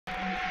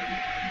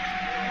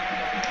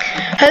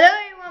Hello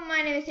everyone,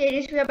 my name is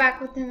Aegis. We are back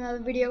with another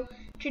video.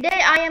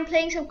 Today I am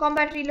playing some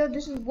Combat Reload.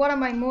 This is one of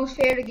my most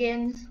favorite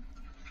games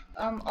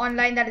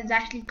online that is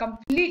actually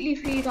completely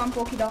free. It's on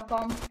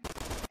Poki.com.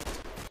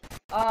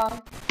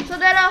 So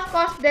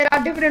there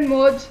are different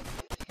modes.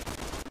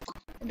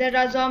 There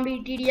are zombie,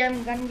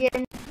 TDM, gun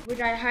game,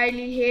 which I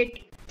highly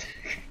hate.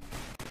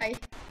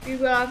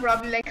 People are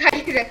probably like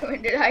highly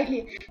recommended,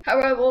 highly.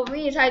 However, for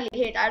me it's highly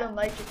hate. I don't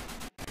like it.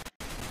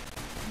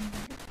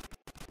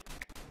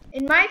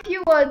 In my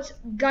few words,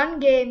 gun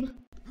game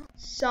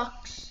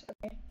sucks.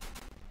 Okay.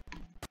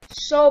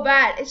 So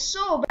bad. It's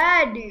so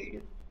bad,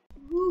 dude.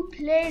 Who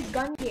plays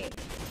gun game?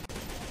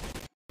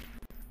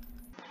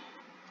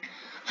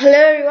 Hello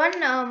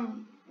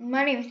everyone.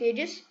 My name is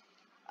Aegis.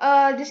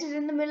 This is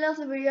in the middle of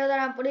the video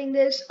that I'm putting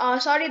this.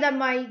 Sorry that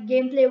my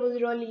gameplay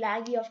was really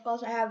laggy. Of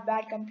course, I have a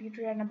bad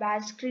computer and a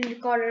bad screen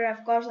recorder.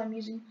 Of course, I'm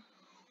using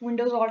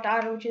Windows Alt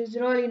R, which is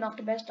really not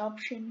the best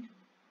option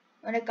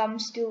when it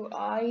comes to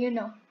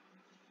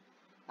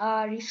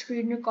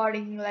screen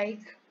recording, like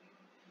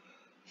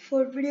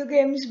for video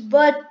games.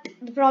 But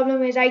the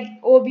problem is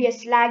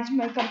OBS lags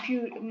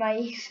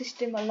my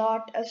system a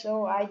lot,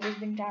 so I just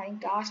been trying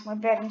to ask my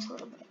parents for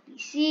a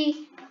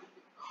PC,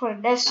 for a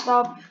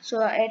desktop,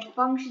 so it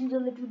functions a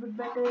little bit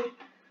better,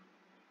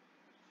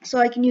 so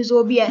I can use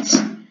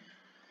OBS.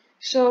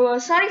 So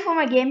sorry for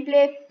my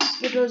gameplay.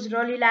 It was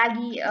really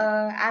laggy,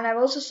 and I'm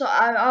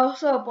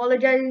also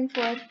apologizing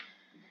for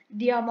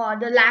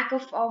the lack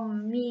of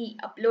me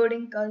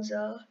uploading, because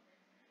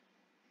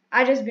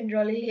I just been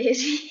really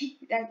lazy.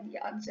 That's the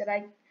answer.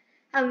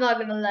 I'm not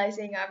gonna lie,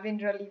 saying I've been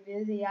really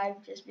busy.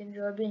 I've just been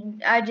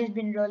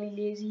really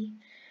lazy.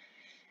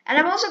 And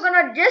I'm also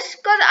gonna,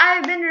 just cause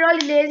I've been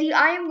really lazy,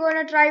 I am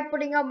gonna try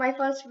putting up my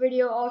first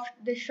video of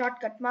the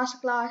Shortcut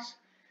Masterclass,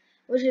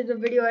 which is the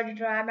video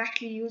editor I'm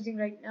actually using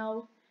right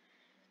now.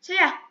 So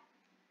yeah,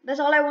 that's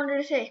all I wanted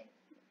to say.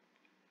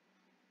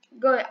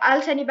 Go,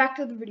 I'll send you back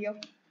to the video.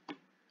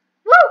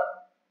 Woo!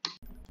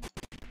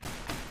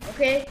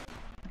 Okay.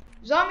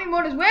 Zombie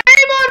mode is way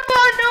more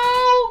fun!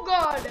 Oh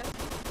god!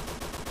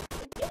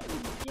 Okay,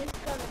 you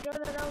just gotta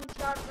turn around and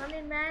start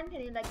running, man.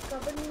 Can you like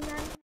cover me,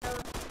 man? I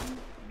would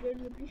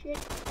really appreciate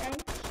it.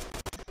 Thanks.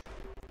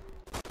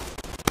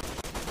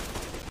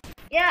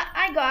 Yeah,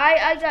 I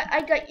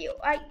got you.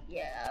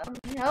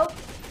 Help.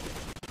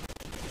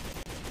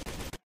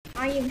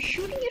 I am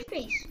shooting your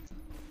face.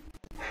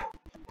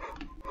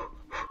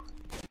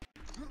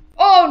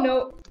 Oh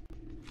no!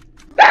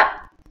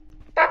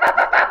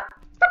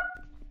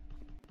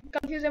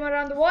 Confuse them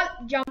around the wall.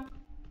 Jump.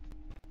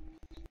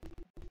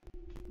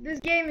 This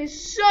game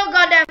is so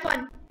goddamn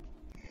fun.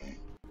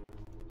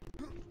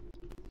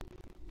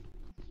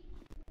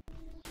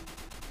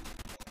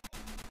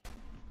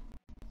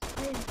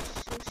 I am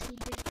so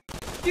stupid.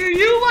 Do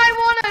you might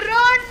wanna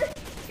run?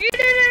 He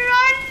didn't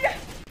run.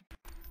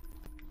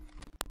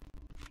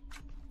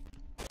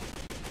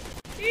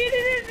 He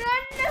didn't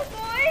run,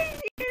 boys.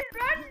 He didn't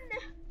run.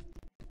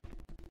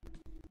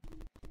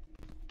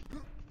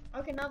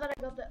 Okay, now that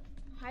I got the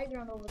high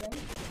ground over there.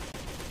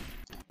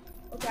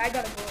 Okay, I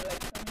gotta go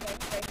like something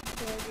like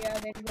so yeah,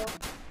 there you go.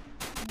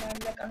 And I'm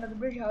like under the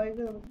bridge. How are you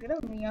gonna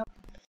get me up?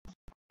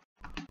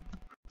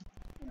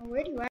 Now,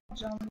 where do you at,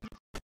 zombie?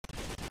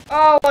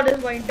 Oh, what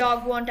does my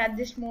dog want at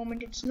this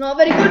moment? It's not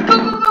very good.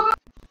 Go.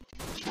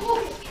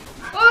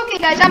 Okay,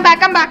 guys, I'm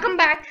back.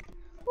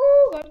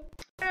 Oh god.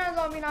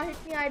 Zombie now hit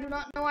me. I do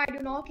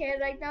not care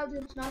right now.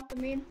 This is not the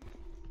main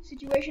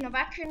situation of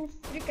action.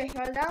 Frick, I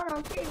fell down.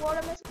 Okay, what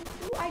am I supposed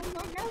to do? I do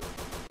not know.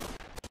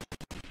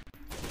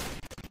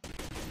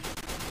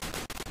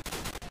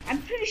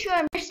 I'm pretty sure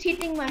I'm just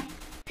hitting my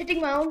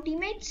own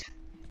teammates.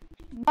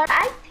 But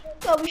I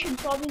think we should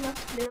probably not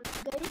split up,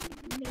 guys.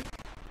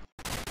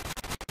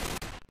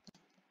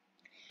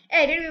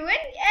 Hey, did we win?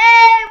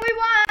 Hey, we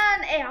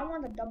won! Hey, I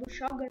want a double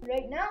shotgun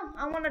right now.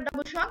 I want a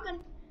double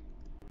shotgun.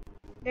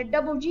 That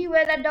double G,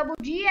 where that double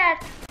G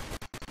at?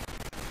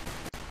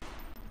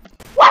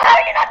 What? How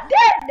are you not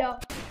dead?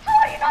 How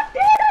are you not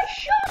dead?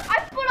 I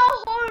put a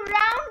whole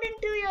round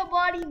into your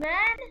body,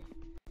 man.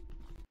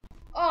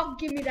 Oh,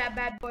 give me that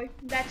bad boy.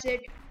 That's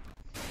it.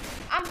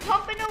 I'm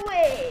pumping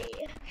away.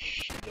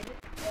 Get it?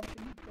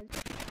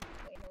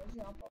 Wait, no, it's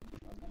not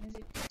pumping, is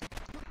it?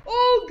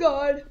 Oh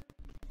god.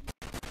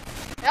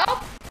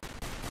 Help!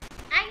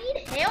 I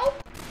need help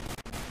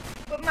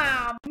with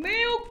my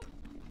milk.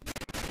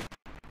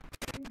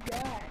 Oh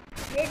god.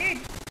 Hey,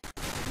 dude.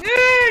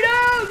 Dude,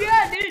 oh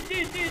god, dude,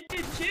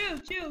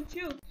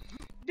 chill.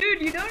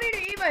 Dude, you don't need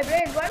to eat my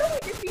brain. Why don't we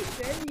just be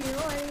friends, you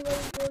know? Anybody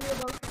told me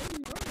about friends?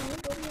 No.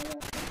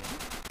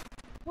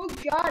 Oh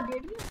god,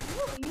 dude.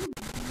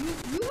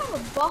 You have a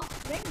buff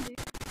friend, dude.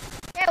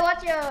 Hey,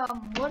 what's your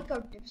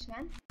workout tips,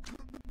 man?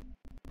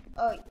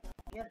 Oh,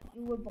 you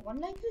were born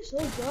like this?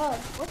 Oh god.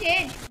 What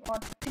age?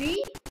 What,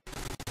 3?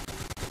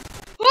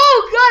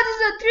 Oh god, this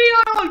is a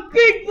 3-year-old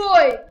big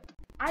boy!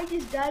 I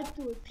just died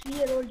to a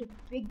 3-year-old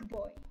big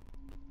boy.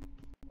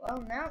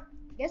 Well, now,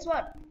 guess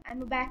what?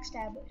 I'm a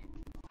backstabber.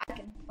 I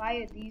can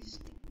fire these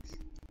things.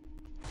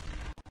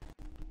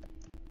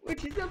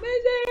 which is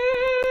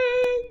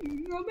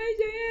amazing,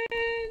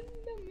 amazing.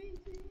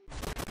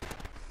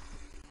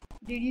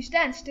 Dude, you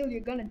stand still,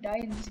 you're gonna die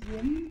in this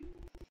game.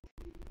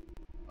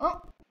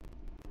 Oh.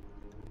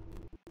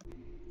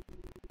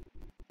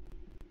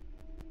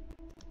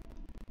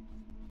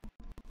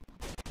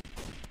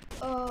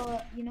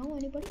 You know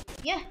anybody?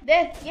 Yeah,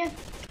 there, yeah.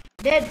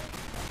 Dead.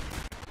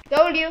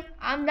 Told you,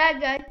 I'm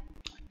that guy.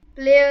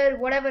 Player,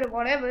 whatever.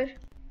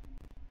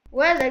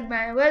 Where's that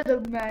man? Where's the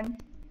man?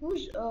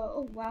 Who's,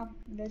 oh wow.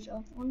 There's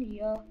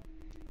only,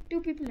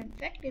 2 people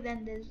infected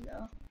and there's,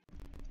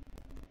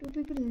 2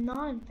 people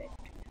not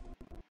infected.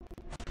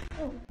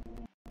 Oh.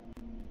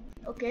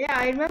 Okay,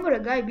 I remember a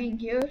guy being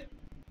here.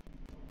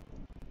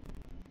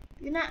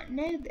 You're not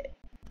near there.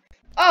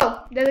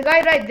 Oh, there's a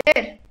guy right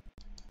there.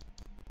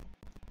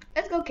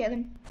 Let's go kill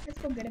him. Let's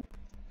go get him.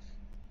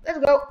 Let's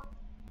go.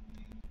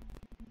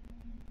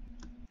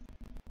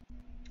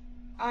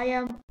 I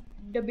am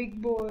the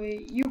big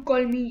boy. You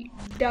call me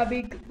the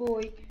big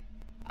boy.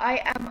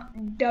 I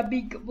am the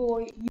big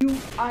boy. You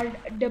are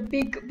the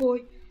big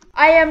boy.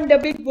 I am the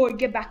big boy.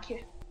 Get back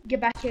here.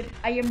 Get back here.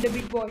 I am the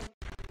big boy.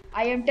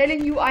 I am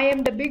telling you, I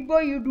am the big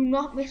boy. You do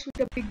not mess with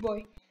the big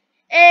boy.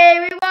 Hey,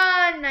 we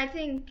won! I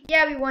think.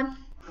 Yeah, we won.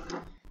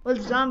 Well,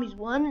 zombies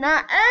won,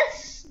 not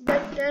us.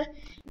 But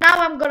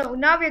now we're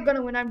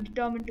gonna win. I'm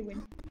determined to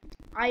win.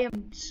 I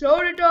am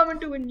so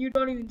determined to win. You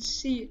don't even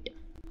see it.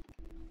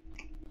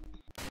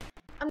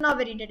 I'm not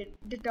very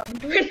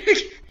determined to win.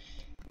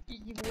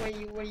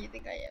 What do you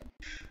think I am?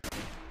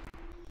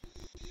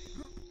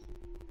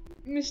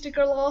 Mr.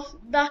 Carlos,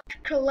 Dr.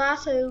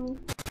 Colasso.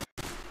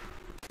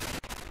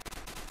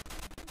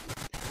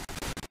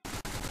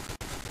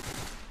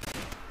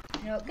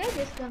 Okay,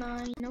 just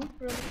gonna,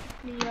 really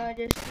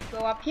quickly just go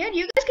up here.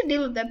 You guys can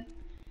deal with them.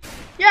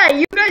 Yeah,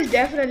 you guys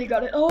definitely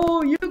got it.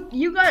 Oh, you're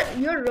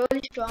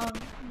really strong.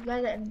 You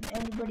guys,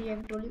 anybody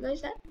ever told you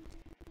guys that?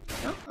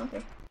 No?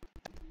 Okay.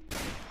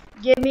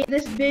 Give me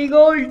this big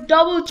old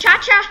double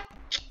cha-cha.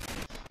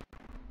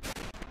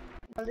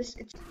 Well, it's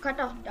cut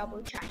off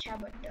double cha-cha,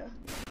 but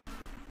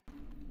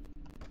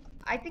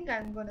I think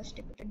I'm gonna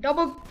stick with the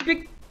double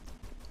big.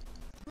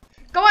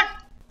 Come on.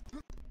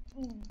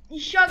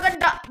 Shotgun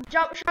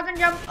jump.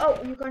 Oh,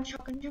 you can't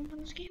shotgun jump on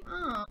this game.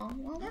 Oh,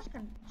 well, that's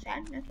kind of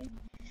sad. Okay.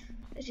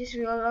 Let's just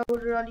reload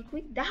really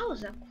quick. That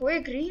was a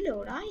quick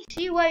reload. I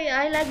see why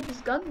I like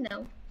this gun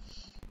now.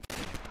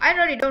 I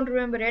really don't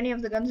remember any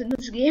of the guns in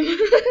this game.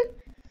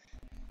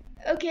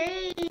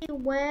 Okay,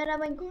 where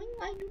am I going?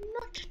 I do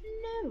not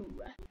know.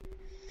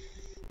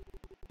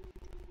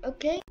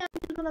 Okay, I'm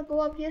just gonna go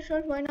up here.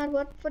 Sure, why not?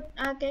 What foot?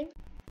 Okay.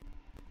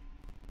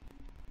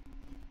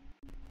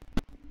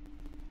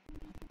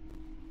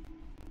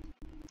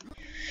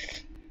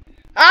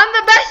 I'm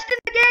the best in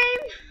the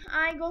game.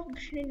 I got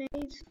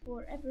grenades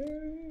forever.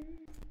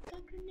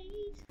 Got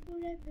grenades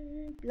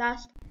forever.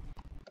 Blast.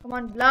 Come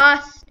on,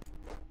 blast.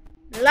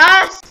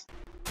 Blast.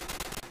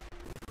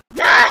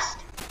 Blast.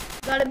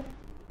 Got him.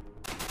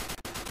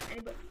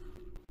 Anybody?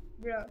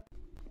 Bro.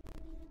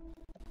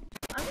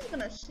 I'm just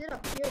gonna sit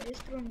up here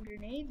just throwing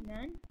grenades,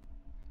 man.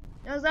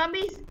 No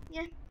zombies?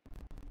 Yeah.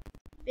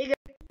 Bigger.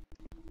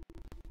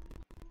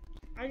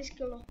 I just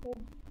killed a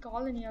whole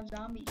colony of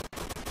zombies.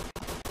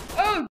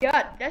 Oh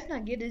god, that's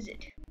not good, is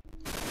it?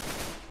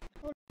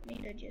 Hold me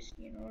to just,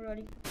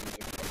 really quickly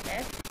just put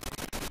that.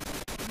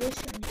 This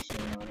and just,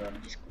 really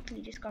just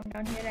quickly just come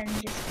down here and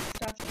just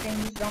start spraying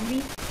this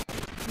zombie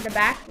in the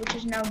back, which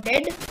is now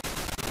dead.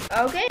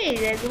 Okay,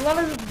 there's a lot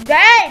of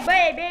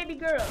hey, baby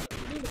girl.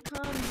 You need to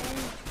calm down.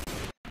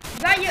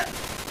 Got you.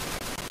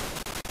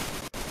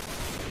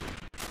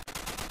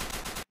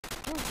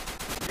 Oh,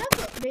 that's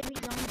a baby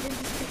zombie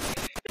didn't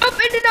disappear. Nope,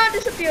 it did not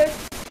disappear.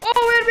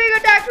 Oh, we're being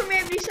attacked from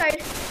every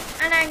side.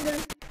 An angle.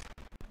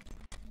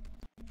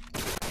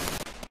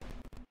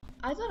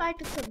 I thought I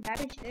took some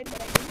damage there,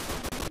 but I didn't.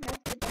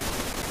 That's good.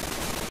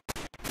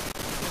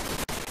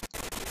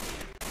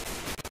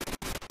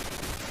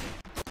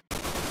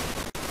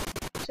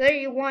 So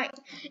you want?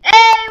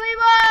 Hey, we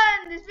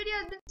won! This video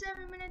has been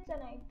 7 minutes,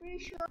 and I'm pretty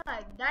sure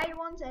I died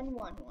once and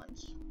won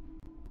once.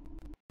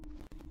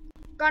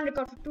 Can't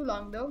record for too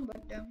long though,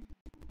 but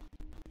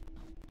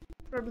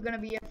probably gonna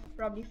be a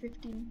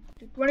 15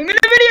 to 20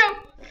 minute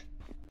video.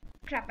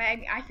 Crap,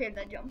 I failed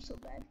that jump so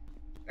bad.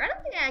 I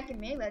don't think I can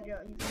make that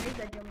jump. You can make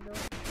that jump though, to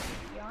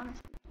be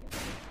honest with you.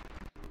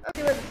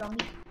 Okay, where's the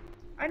zombie?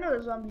 I know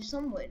the zombie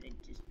somewhere, I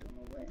just don't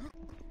know where.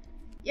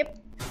 Yep.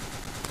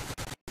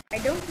 I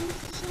don't think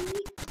it's a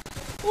zombie.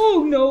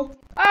 Oh no!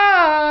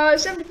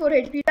 74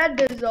 HP, that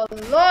does a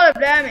lot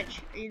of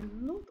damage. A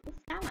lot of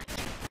damage.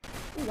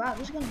 Oh wow,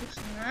 this gun looks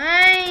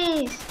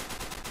nice.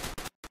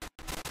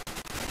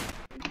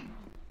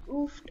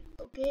 Oofed.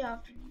 Okay,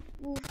 after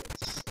oof,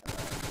 it's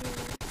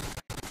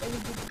a very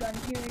good gun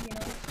here,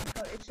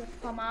 it's a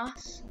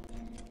FAMAS.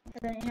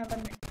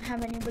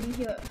 Have anybody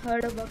here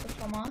heard about the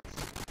FAMAS?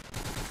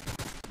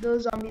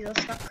 Those zombies are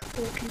stuck.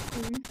 Totally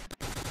cool.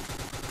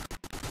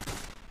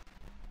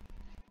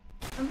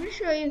 I'm pretty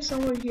sure in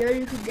somewhere here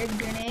you could get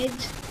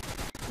grenades.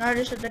 Not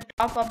just at the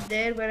top up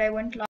there where I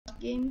went last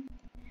game.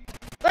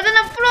 But then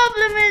the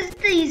problem is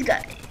these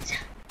guys.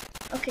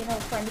 Okay, no,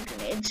 find the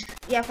grenades.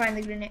 Yeah, find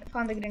the grenade.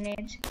 Found the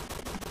grenades.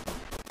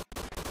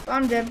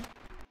 Found them.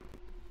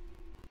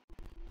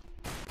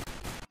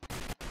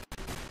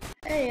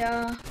 Hey,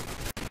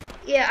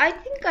 yeah, I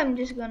think I'm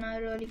just gonna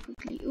really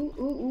quickly.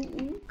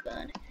 Ooh,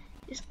 God.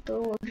 Just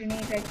throw a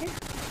grenade right there.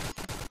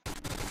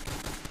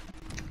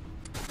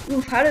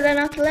 Oof, how did I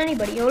not kill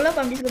anybody? Hold up,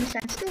 I'm just gonna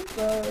stand still,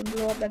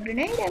 blow up the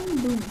grenade,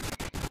 and boom.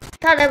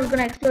 Thought I was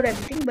gonna explode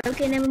everything, but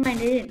okay, never mind,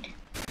 I didn't.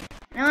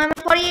 Now I'm at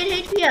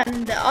 48 HP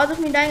and the odds of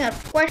me dying are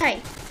quite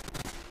high.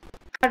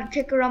 Gotta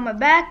check around my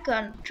back,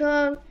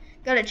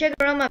 gotta check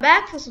around my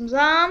back for some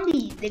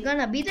zombies. They're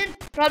gonna beat it?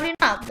 Probably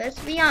not, let's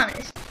be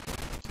honest.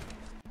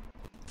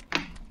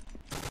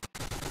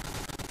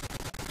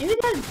 Did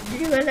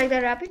you guys like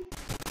that rapping?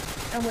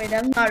 Oh wait,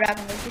 I'm not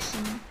rapping, I'm just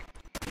singing.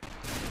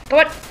 Come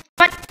on!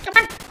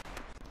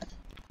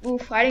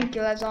 Oof, I didn't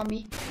kill that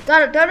zombie.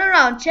 Gotta turn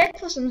around, check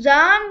for some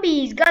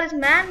zombies. Got this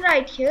man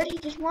right here, he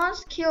just wants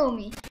to kill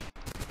me.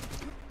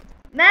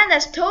 Man,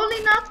 that's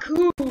totally not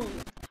cool.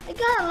 I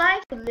got a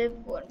life to live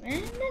for,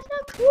 man. That's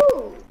not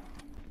cool.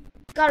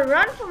 Gotta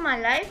run for my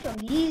life from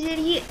these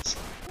idiots.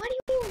 Why do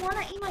you even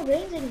wanna eat my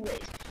brains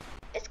anyways?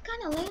 It's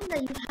kinda lame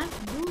that you have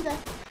to do that.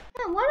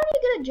 Man, why don't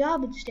you get a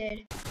job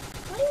instead?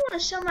 Why do you wanna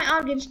sell my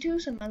organs to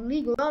some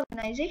illegal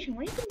organization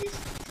when you can just,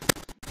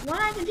 why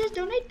not I can just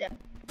donate them?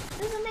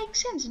 Doesn't make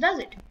sense, does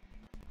it?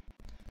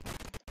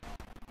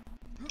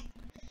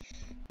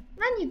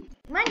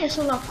 Man, you're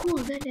so not cool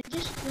that I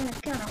just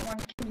kinda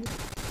wanna kill you.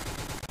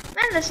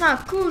 Man, that's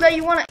not cool that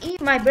you wanna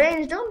eat my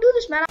brains. Don't do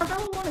this, man. I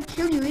don't wanna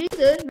kill you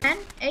either, man.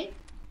 Hey.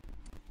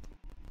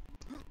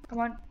 Come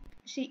on.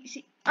 See.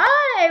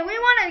 Hey, we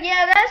wanna,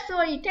 yeah, that's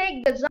what you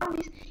take the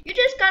zombies. You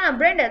just kinda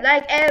brain dead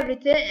like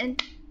everything.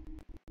 And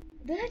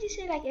did I just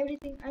say like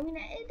everything? I mean,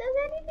 does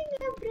anything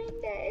have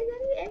brain dead? Is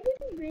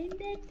everything brain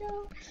dead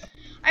though?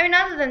 I mean,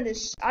 other than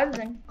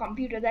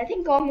computers, I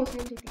think almost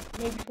everything,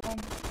 maybe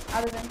phones.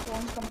 Other than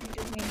phones,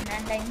 computers, maybe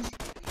landlines.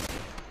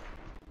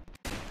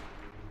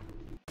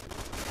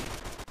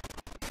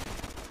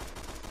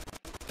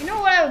 You know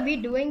what I would be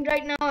doing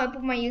right now? I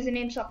put my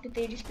username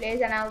Tejas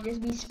Plays and I'll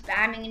just be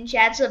spamming in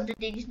chats of the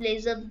Tejas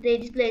Plays, of the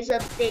Tejas Plays,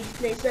 of the Tejas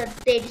Plays, of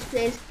the Tejas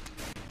Plays,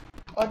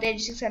 or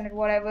Tejas 600,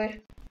 whatever.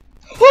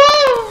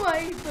 Oh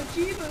my god!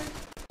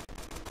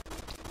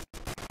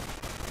 I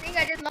think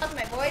I just lost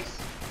my voice.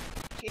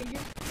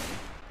 Changes.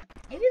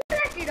 If you guys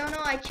actually don't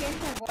know, I changed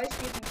my voice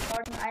to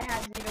recording. I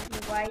have zero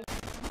clue why.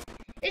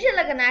 It's just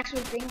like an actual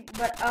thing,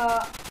 but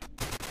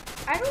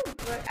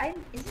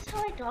is this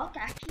how I talk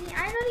actually?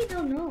 I really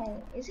don't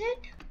know. Is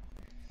it?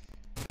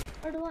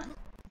 Or do I?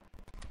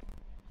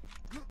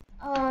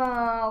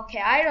 Okay,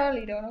 I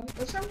really don't know.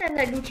 But sometimes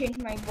I do change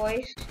my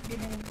voice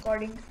during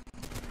recording.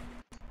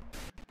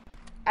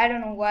 I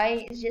don't know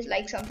why. It's just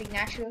like something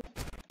natural.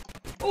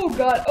 Oh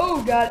god,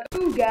 oh god,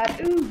 oh god,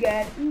 oh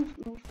god, oof,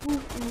 oof,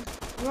 oof,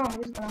 oof. No, I'm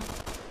just gonna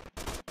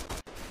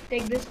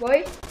take this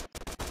boy.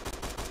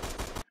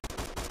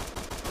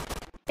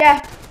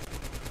 Yeah,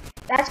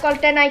 that's called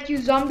 10 IQ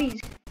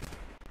zombies.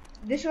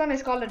 This one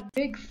is called a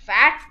big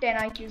fat 10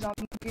 IQ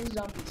zombie. This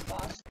zombie is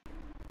fast.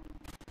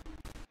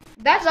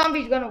 That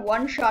zombie is gonna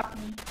one-shot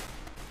me.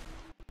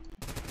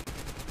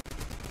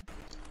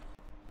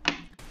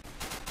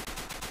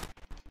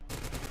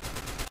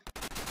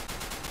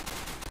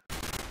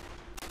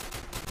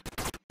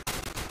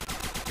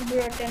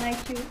 Bro, 10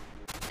 IQ.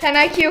 10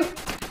 IQ.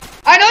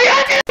 I know you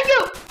have 10 IQ.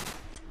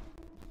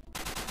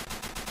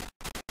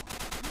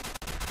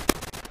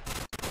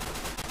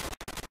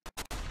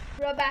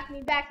 Bro, back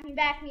me.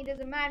 There's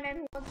a madman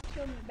who wants to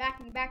kill me. Back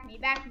me.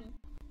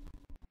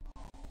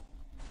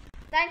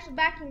 Thanks for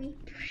backing me.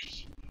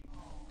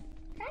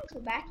 Thanks for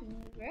backing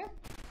me, bro.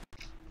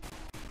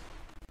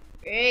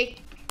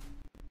 Great.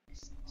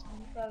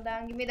 Somebody fell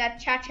down. Give me that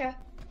cha-cha.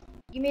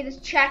 Give me this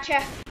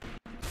cha-cha.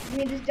 Give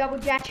me this double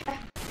cha-cha.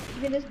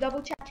 Give me this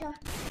double cha-cha.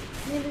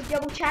 Give me this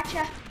double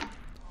cha-cha.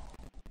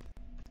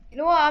 You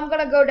know what? I'm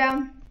gonna go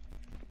down.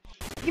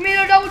 Give me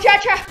the double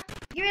cha-cha.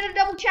 Give me the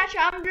double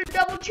cha-cha. I'm the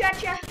double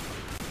cha-cha.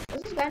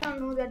 Does this guy not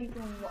know that he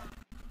can what?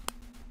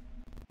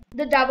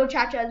 The double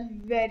cha-cha is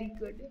very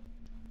good.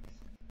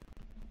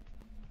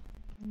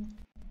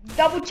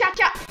 Double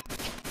cha-cha.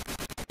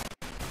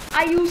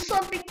 I use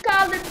something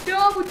called the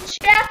double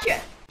cha-cha.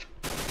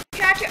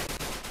 Cha-cha.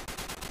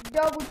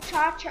 Double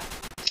cha-cha.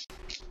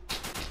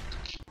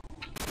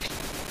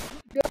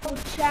 Double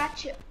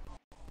cha-cha.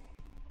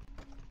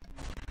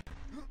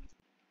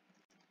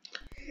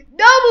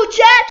 Double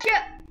cha-cha.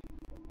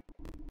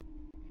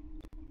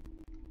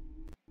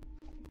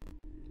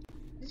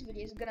 This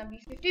video is gonna be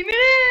 50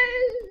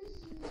 minutes.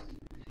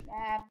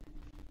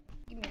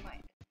 Give me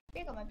mine.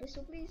 Take out my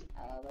pistol, please.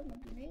 Where's my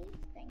grenade?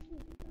 Thank you.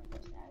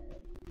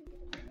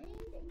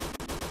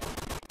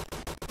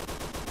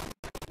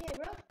 Yeah,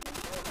 bro.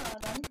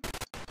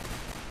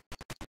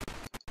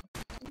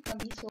 It's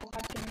gonna be so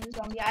hard to kill this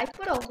zombie. I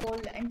put a whole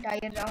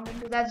entire round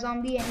into that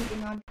zombie and he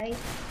did not die.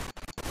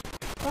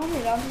 How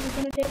many rounds is it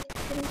gonna take to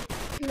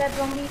kill that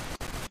zombie?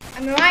 I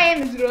mean, my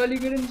aim is really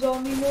good in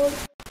zombie mode.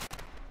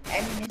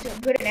 I mean, it's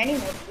good in any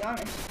mode, to be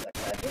honest. But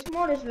this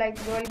mode is like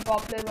really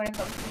popular when it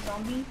comes to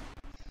zombie.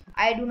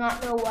 I do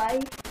not know why.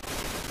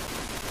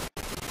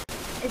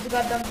 It's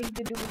got something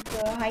to do with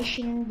the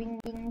Haishin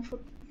Bing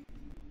foot.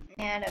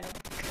 I don't know.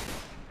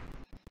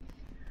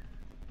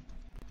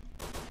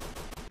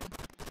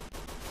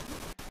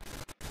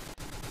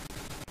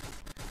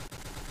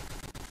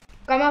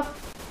 Come up.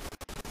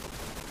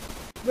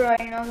 Bro,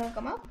 you're not gonna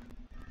come up?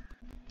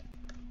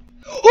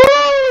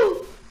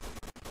 Oh!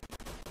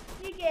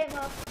 He came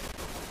up.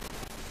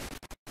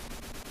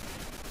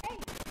 Hey,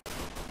 what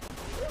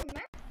you doing,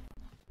 man?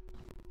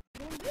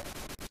 Doing good?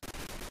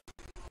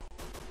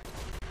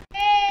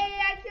 Hey,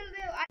 I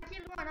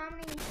killed one. How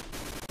many?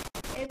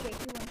 Okay,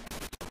 2-1.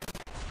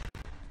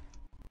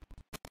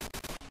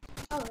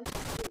 Oh, it's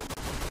two.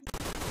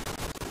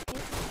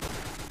 Okay.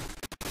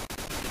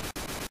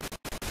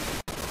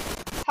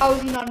 How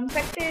is he not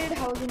infected?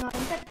 How is he not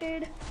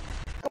infected?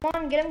 Come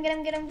on, get him. Get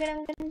him.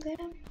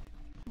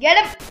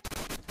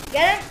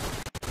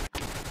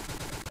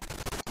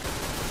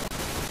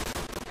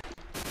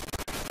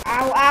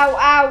 Ow.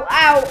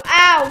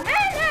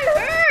 Man, that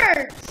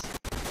hurts.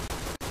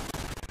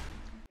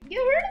 You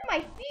hurt my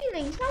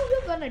feelings. How you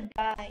gonna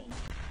die?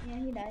 Yeah,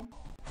 he died.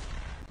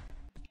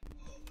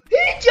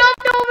 He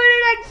jumped over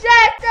in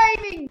exact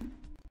timing.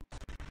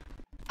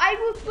 I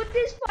will put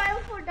this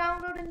file for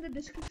download in the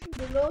description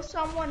below.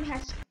 Someone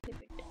has to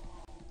clip it.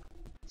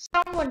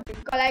 Someone did.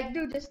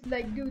 Do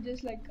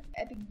just like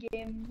Epic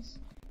Games,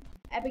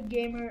 Epic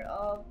Gamer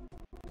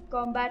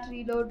combat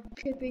reload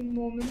clipping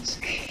moments.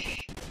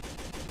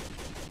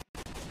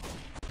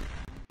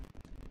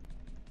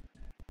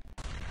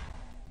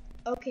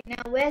 Okay,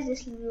 now where's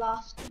this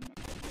last man?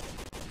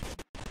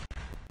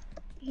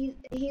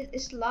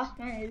 He's last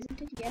man,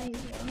 isn't it? Yeah,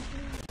 he's the last man.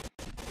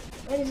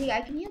 Where is he?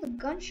 I can hear the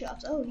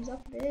gunshots. Oh, he's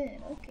up there.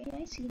 Okay,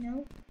 I see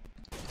now.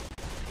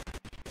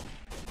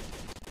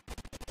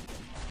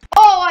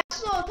 Oh, I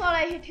thought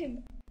I hit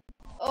him.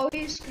 Oh,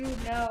 he's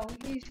screwed now.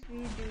 He's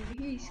screwed,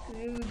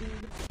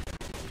 dude.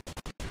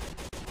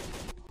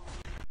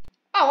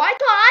 Oh, I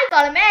thought I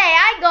got him. Hey,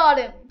 I got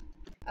him.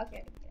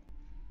 Okay.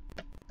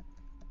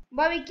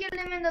 But we killed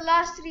him in the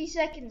last 3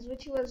 seconds,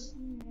 which was...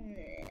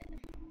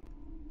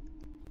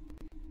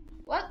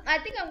 Well, I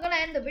think I'm gonna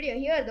end the video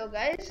here though,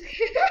 guys.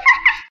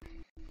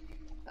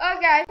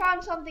 Okay, I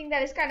found something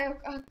that is kind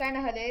of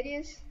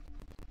hilarious.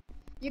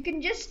 You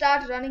can just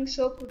start running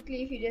so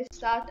quickly if you just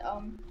start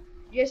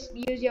just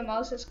use your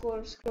mouse as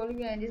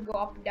scrolling and just go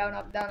up, down,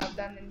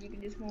 and you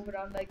can just move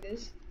around like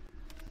this.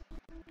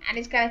 And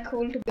it's kind of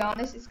cool, to be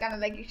honest. It's kind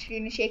of like your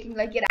screen is shaking,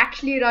 like you're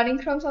actually running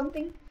from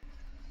something,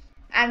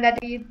 and that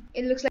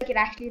it looks like you're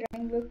actually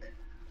running. Looks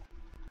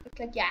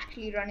like you're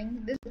actually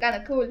running. This is kind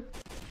of cool.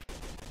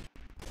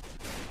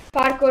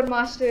 Parkour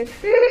master.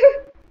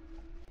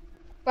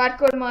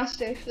 Parkour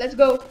master. Let's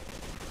go.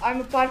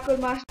 I'm a parkour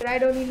master. I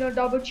don't need no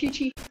double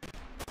chichi.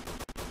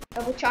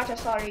 Double chacha,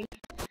 sorry.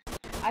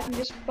 I can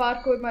just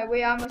parkour my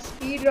way. I'm a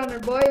speedrunner,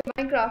 boy.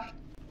 Minecraft.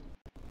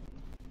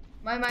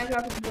 My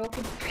Minecraft is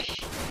broken.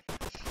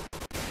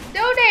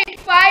 Donate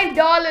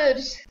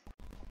 $5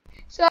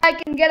 so I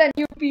can get a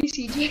new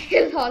PC.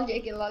 JK.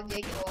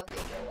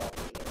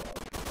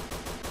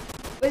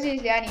 But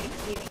seriously, I need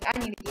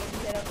a game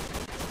setup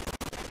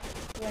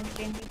to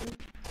entertain people.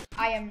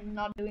 I am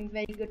not doing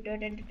very good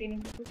at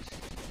entertaining people.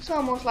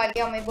 So most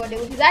likely on my birthday,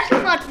 which is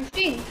actually not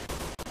 15th.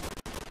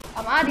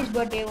 Adi's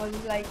birthday was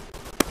like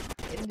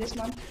in this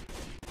month.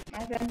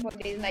 My friend's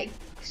birthday is like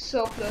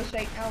so close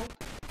right now.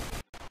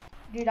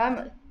 Dude, I'm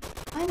a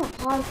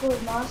parkour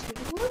master.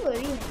 Whoever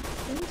even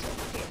thinks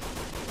of it,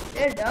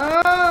 they're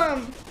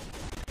dumb.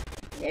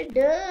 They're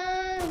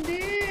dumb,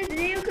 dude.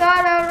 You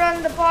gotta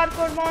run the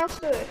parkour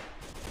master.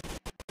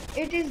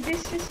 It is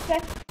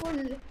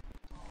disrespectful.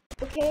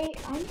 Okay,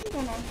 I'm just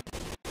gonna.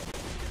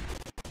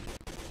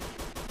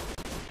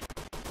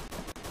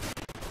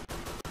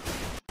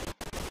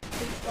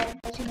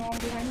 Does he know I'm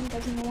behind him?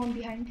 Does he know I'm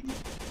behind him?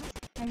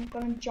 I'm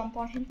gonna jump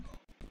on him.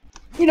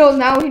 He knows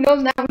now. He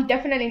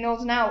definitely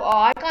knows now.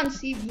 Oh, I can't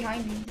see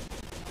behind me.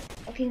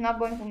 Okay, he's not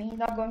going for me.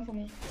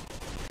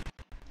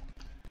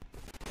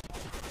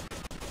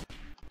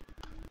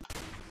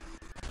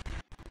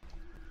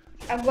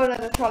 I'm going to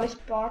the tallest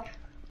spot.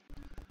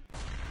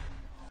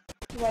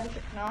 What if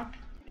it's not?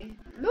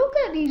 Look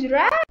at these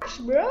rats,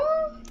 bro.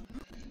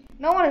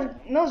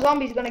 No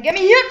zombie's gonna get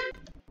me here.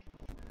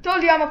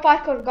 Told you I'm a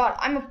parkour god.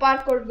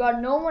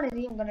 No one is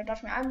even gonna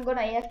touch me. I'm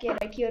gonna AFK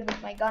right here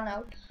with my gun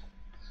out.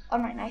 Or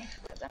my knife,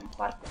 because I'm a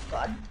parkour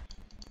god.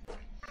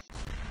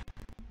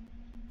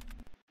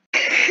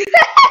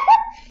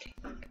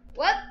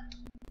 Well,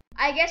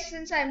 I guess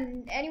since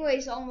the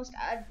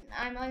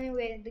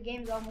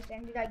game's almost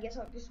ended, I guess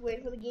I'll just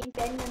wait for the game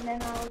to end and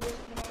then I'll just,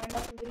 end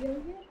up the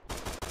video here.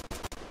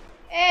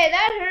 Hey,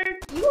 that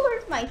hurt. You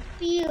hurt my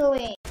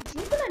feelings.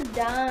 You're gonna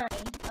die.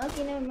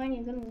 Okay, never mind.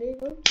 You're gonna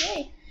live.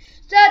 Okay.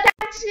 So,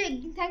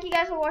 thank you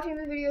guys for watching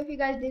this video. If you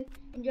guys did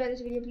enjoy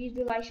this video, please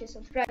do like, share,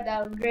 subscribe.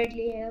 That would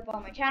greatly help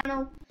on my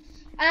channel.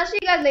 And I'll see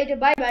you guys later.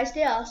 Bye bye.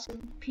 Stay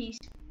awesome. Peace.